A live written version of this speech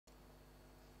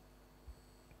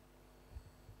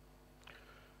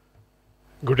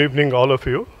Good evening, all of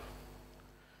you.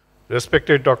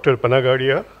 Respected Dr.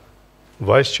 Panagadia,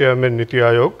 Vice Chairman Niti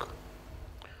Aayog,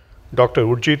 Dr.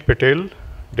 Urjit Patel,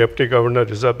 Deputy Governor,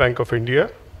 Reserve Bank of India,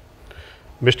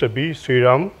 Mr. B.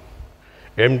 Sriram,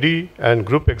 MD and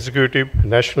Group Executive,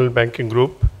 National Banking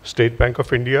Group, State Bank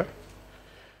of India,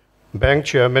 Bank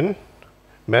Chairman,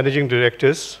 Managing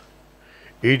Directors,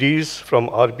 EDs from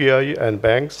RBI and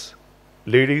banks,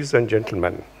 ladies and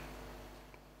gentlemen.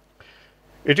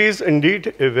 It is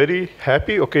indeed a very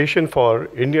happy occasion for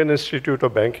Indian Institute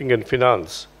of Banking and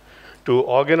Finance to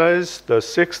organize the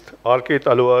 6th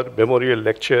R.K.Talwar Memorial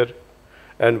Lecture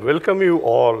and welcome you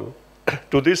all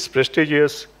to this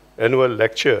prestigious annual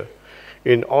lecture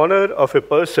in honor of a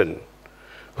person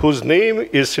whose name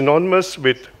is synonymous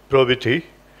with probity,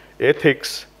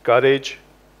 ethics, courage,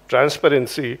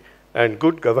 transparency, and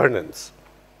good governance.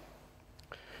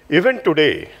 Even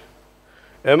today,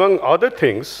 among other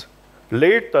things,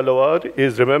 late Talwar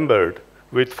is remembered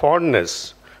with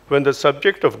fondness when the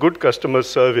subject of good customer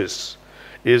service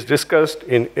is discussed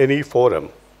in any forum.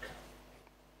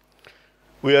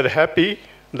 We are happy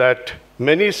that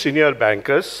many senior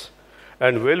bankers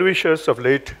and well-wishers of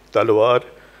late Talwar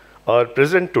are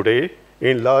present today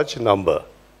in large number.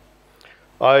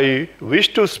 I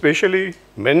wish to specially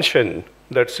mention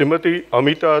that Srimati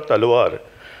Amita Talwar,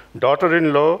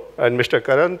 daughter-in-law, and Mr.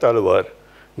 Karan Talwar,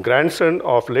 grandson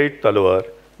of late Talwar,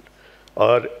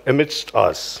 are amidst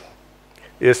us.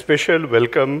 A special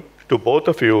welcome to both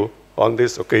of you on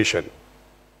this occasion.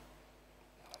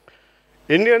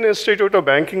 Indian Institute of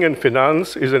Banking and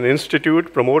Finance is an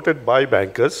institute promoted by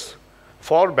bankers,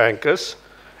 for bankers,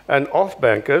 and of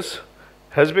bankers,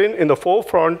 has been in the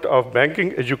forefront of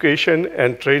banking education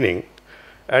and training,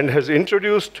 and has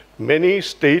introduced many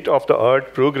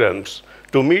state-of-the-art programs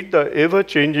to meet the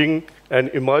ever-changing and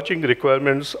emerging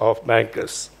requirements of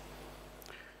bankers.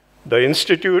 The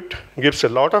Institute gives a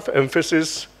lot of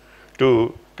emphasis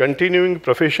to continuing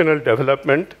professional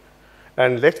development,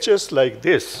 and lectures like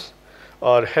this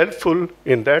are helpful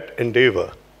in that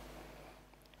endeavor.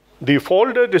 The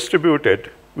folder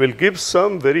distributed will give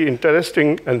some very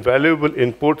interesting and valuable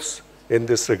inputs in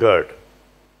this regard.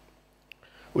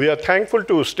 We are thankful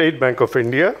to State Bank of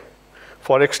India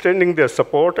for extending their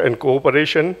support and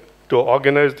cooperation to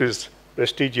organize this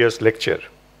prestigious lecture.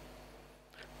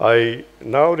 I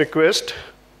now request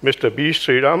Mr. B.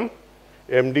 Sriram,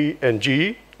 MD and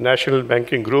GE, National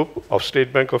Banking Group of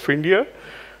State Bank of India,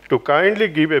 to kindly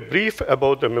give a brief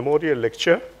about the memorial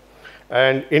lecture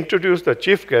and introduce the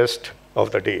chief guest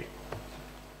of the day.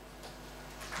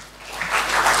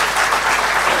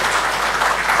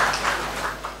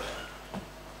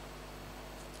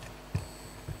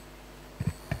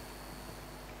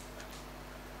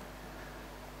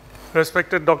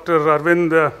 Respected Dr.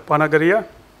 Arvind Panagaria,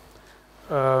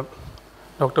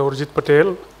 Dr. Urjit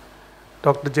Patel,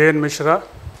 Dr. J.N.Misra,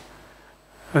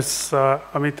 Ms.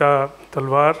 Amita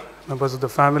Talwar, members of the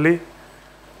family,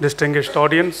 distinguished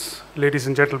audience, ladies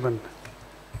and gentlemen.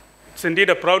 It's indeed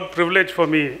a proud privilege for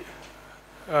me,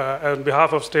 on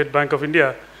behalf of State Bank of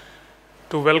India,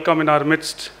 to welcome in our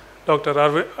midst Dr.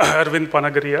 Arvind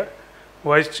Panagaria,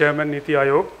 Vice Chairman Niti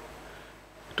Aayog,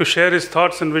 to share his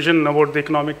thoughts and vision about the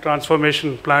economic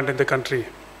transformation planned in the country.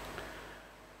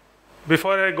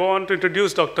 Before I go on to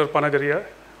introduce Dr. Panagaria,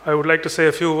 I would like to say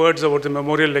a few words about the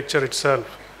memorial lecture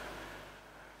itself.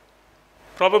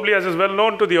 Probably, as is well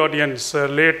known to the audience,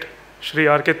 late Shri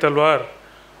R.K. Talwar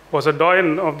was a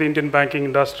doyen of the Indian banking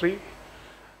industry,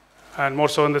 and more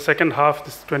so in the second half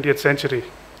of the 20th century.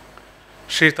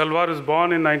 Shri Talwar was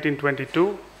born in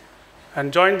 1922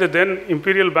 and joined the then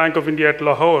Imperial Bank of India at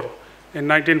Lahore in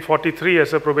 1943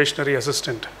 as a probationary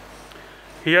assistant.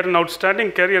 He had an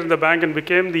outstanding career in the bank and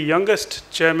became the youngest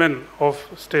chairman of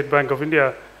State Bank of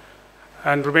India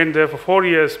and remained there for 4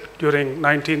 years during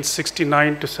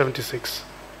 1969 to 76.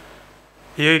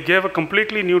 He gave a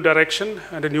completely new direction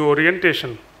and a new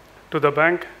orientation to the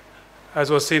bank as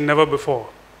was seen never before.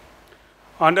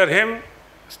 Under him,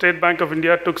 State Bank of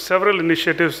India took several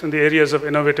initiatives in the areas of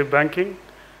innovative banking,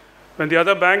 when the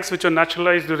other banks which were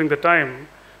nationalized during the time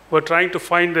were trying to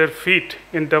find their feet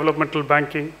in developmental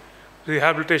banking,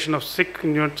 rehabilitation of sick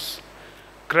units,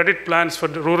 credit plans for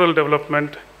rural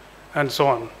development, and so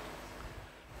on.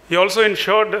 He also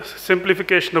ensured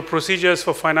simplification of procedures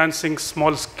for financing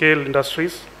small-scale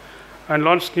industries and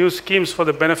launched new schemes for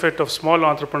the benefit of small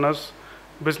entrepreneurs,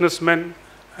 businessmen,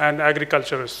 and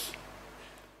agriculturists.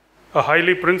 A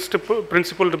highly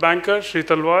principled banker, Shri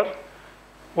Talwar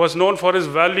was known for his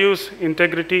values,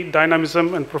 integrity,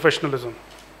 dynamism, and professionalism.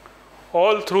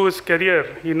 All through his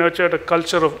career, he nurtured a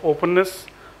culture of openness,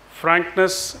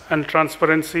 frankness, and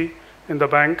transparency in the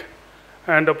bank,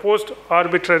 and opposed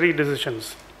arbitrary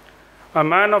decisions. A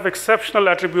man of exceptional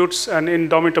attributes and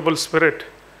indomitable spirit,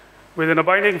 with an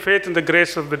abiding faith in the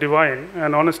grace of the divine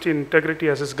and honesty and integrity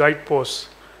as his guideposts,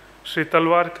 Sri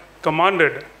Talwar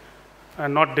commanded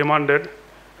and not demanded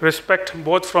respect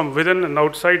both from within and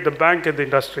outside the bank and the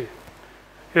industry.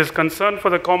 His concern for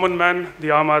the common man, the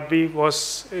Aam Aadmi,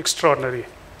 was extraordinary.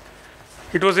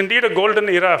 It was indeed a golden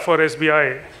era for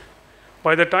SBI.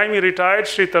 By the time he retired,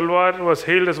 Sri Talwar was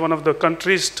hailed as one of the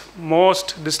country's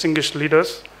most distinguished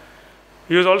leaders.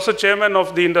 He was also chairman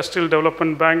of the Industrial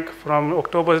Development Bank from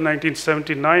October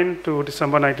 1979 to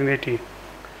December 1980.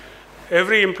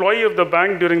 Every employee of the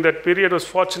bank during that period was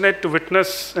fortunate to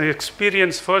witness and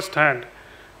experience firsthand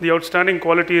the outstanding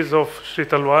qualities of Sri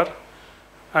Talwar,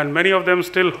 and many of them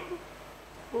still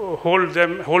hold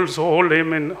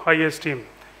him in high esteem.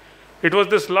 It was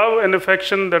this love and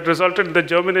affection that resulted in the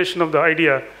germination of the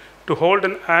idea to hold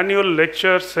an annual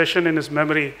lecture session in his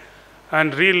memory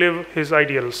and relive his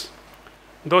ideals.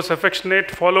 Those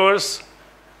affectionate followers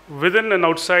within and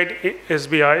outside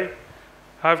SBI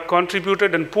have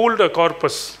contributed and pooled a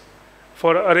corpus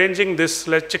for arranging this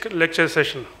lecture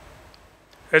session.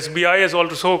 SBI has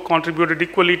also contributed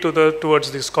equally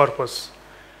towards this corpus.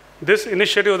 This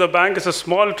initiative of the bank is a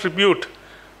small tribute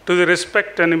to the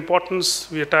respect and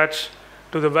importance we attach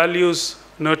to the values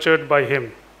nurtured by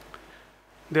him.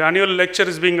 The annual lecture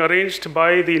is being arranged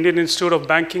by the Indian Institute of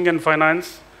Banking and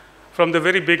Finance from the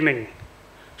very beginning.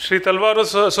 Sri Talwar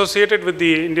was associated with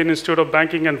the Indian Institute of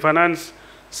Banking and Finance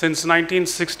since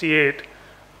 1968,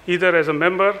 either as a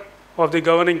member of the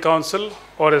Governing Council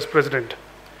or as president.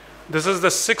 This is the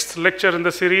 6th lecture in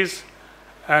the series,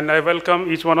 and I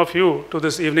welcome each one of you to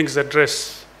this evening's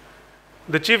address.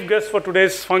 The chief guest for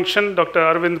today's function, Dr.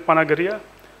 Arvind Panagaria,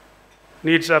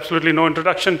 needs absolutely no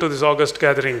introduction to this august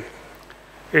gathering.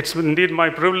 It's indeed my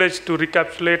privilege to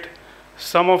recapitulate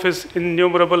some of his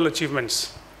innumerable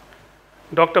achievements.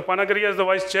 Dr. Panagaria is the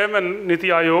Vice Chairman, Niti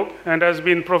Aayog, and has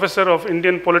been Professor of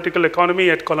Indian Political Economy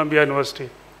at Columbia University.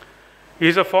 He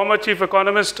is a former Chief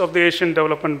Economist of the Asian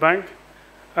Development Bank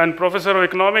and Professor of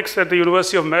Economics at the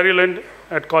University of Maryland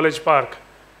at College Park.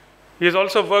 He has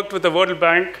also worked with the World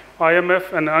Bank,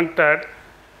 IMF, and UNCTAD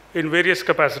in various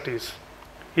capacities.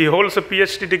 He holds a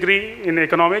PhD degree in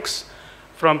economics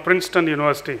from Princeton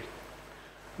University.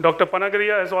 Dr.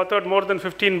 Panagaria has authored more than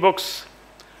 15 books.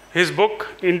 His book,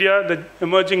 India, the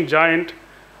Emerging Giant,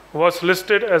 was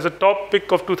listed as a top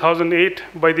pick of 2008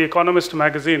 by The Economist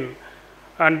magazine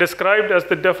and described as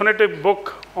the definitive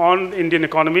book on Indian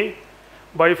economy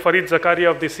by Fareed Zakaria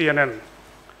of the CNN.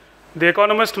 The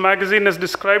Economist magazine has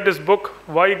described his book,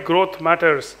 Why Growth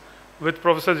Matters, with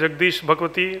Professor Jagdish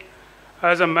Bhagwati,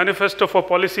 as a manifesto for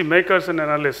policy makers and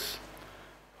analysts.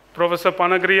 Professor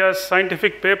Panagaria's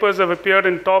scientific papers have appeared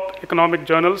in top economic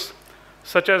journals,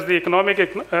 such as the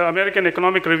American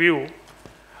Economic Review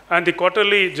and the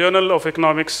Quarterly Journal of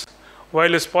Economics,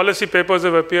 while his policy papers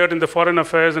have appeared in the Foreign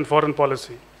Affairs and Foreign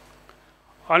Policy.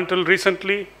 Until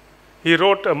recently, he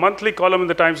wrote a monthly column in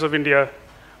the Times of India,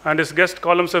 and his guest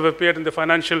columns have appeared in the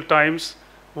Financial Times,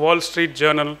 Wall Street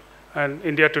Journal, and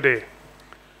India Today.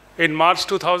 In March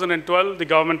 2012, the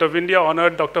Government of India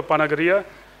honored Dr. Panagaria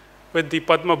with the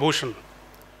Padma Bhushan.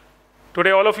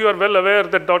 Today, all of you are well aware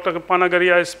that Dr.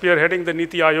 Panagaria is spearheading the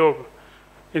Niti Aayog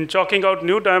in chalking out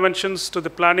new dimensions to the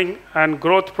planning and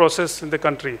growth process in the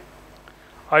country.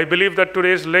 I believe that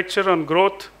today's lecture on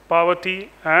growth, poverty,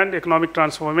 and economic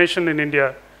transformation in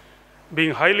India,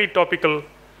 being highly topical,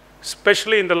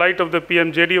 especially in the light of the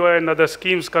PMJDY and other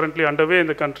schemes currently underway in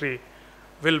the country,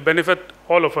 will benefit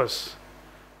all of us.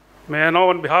 May I now,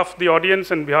 on behalf of the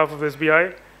audience and behalf of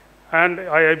SBI and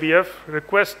IIBF,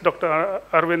 request Dr.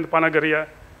 Arvind Panagaria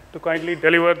to kindly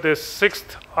deliver this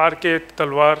 6th R.K.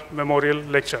 Talwar Memorial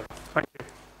Lecture. Thank you.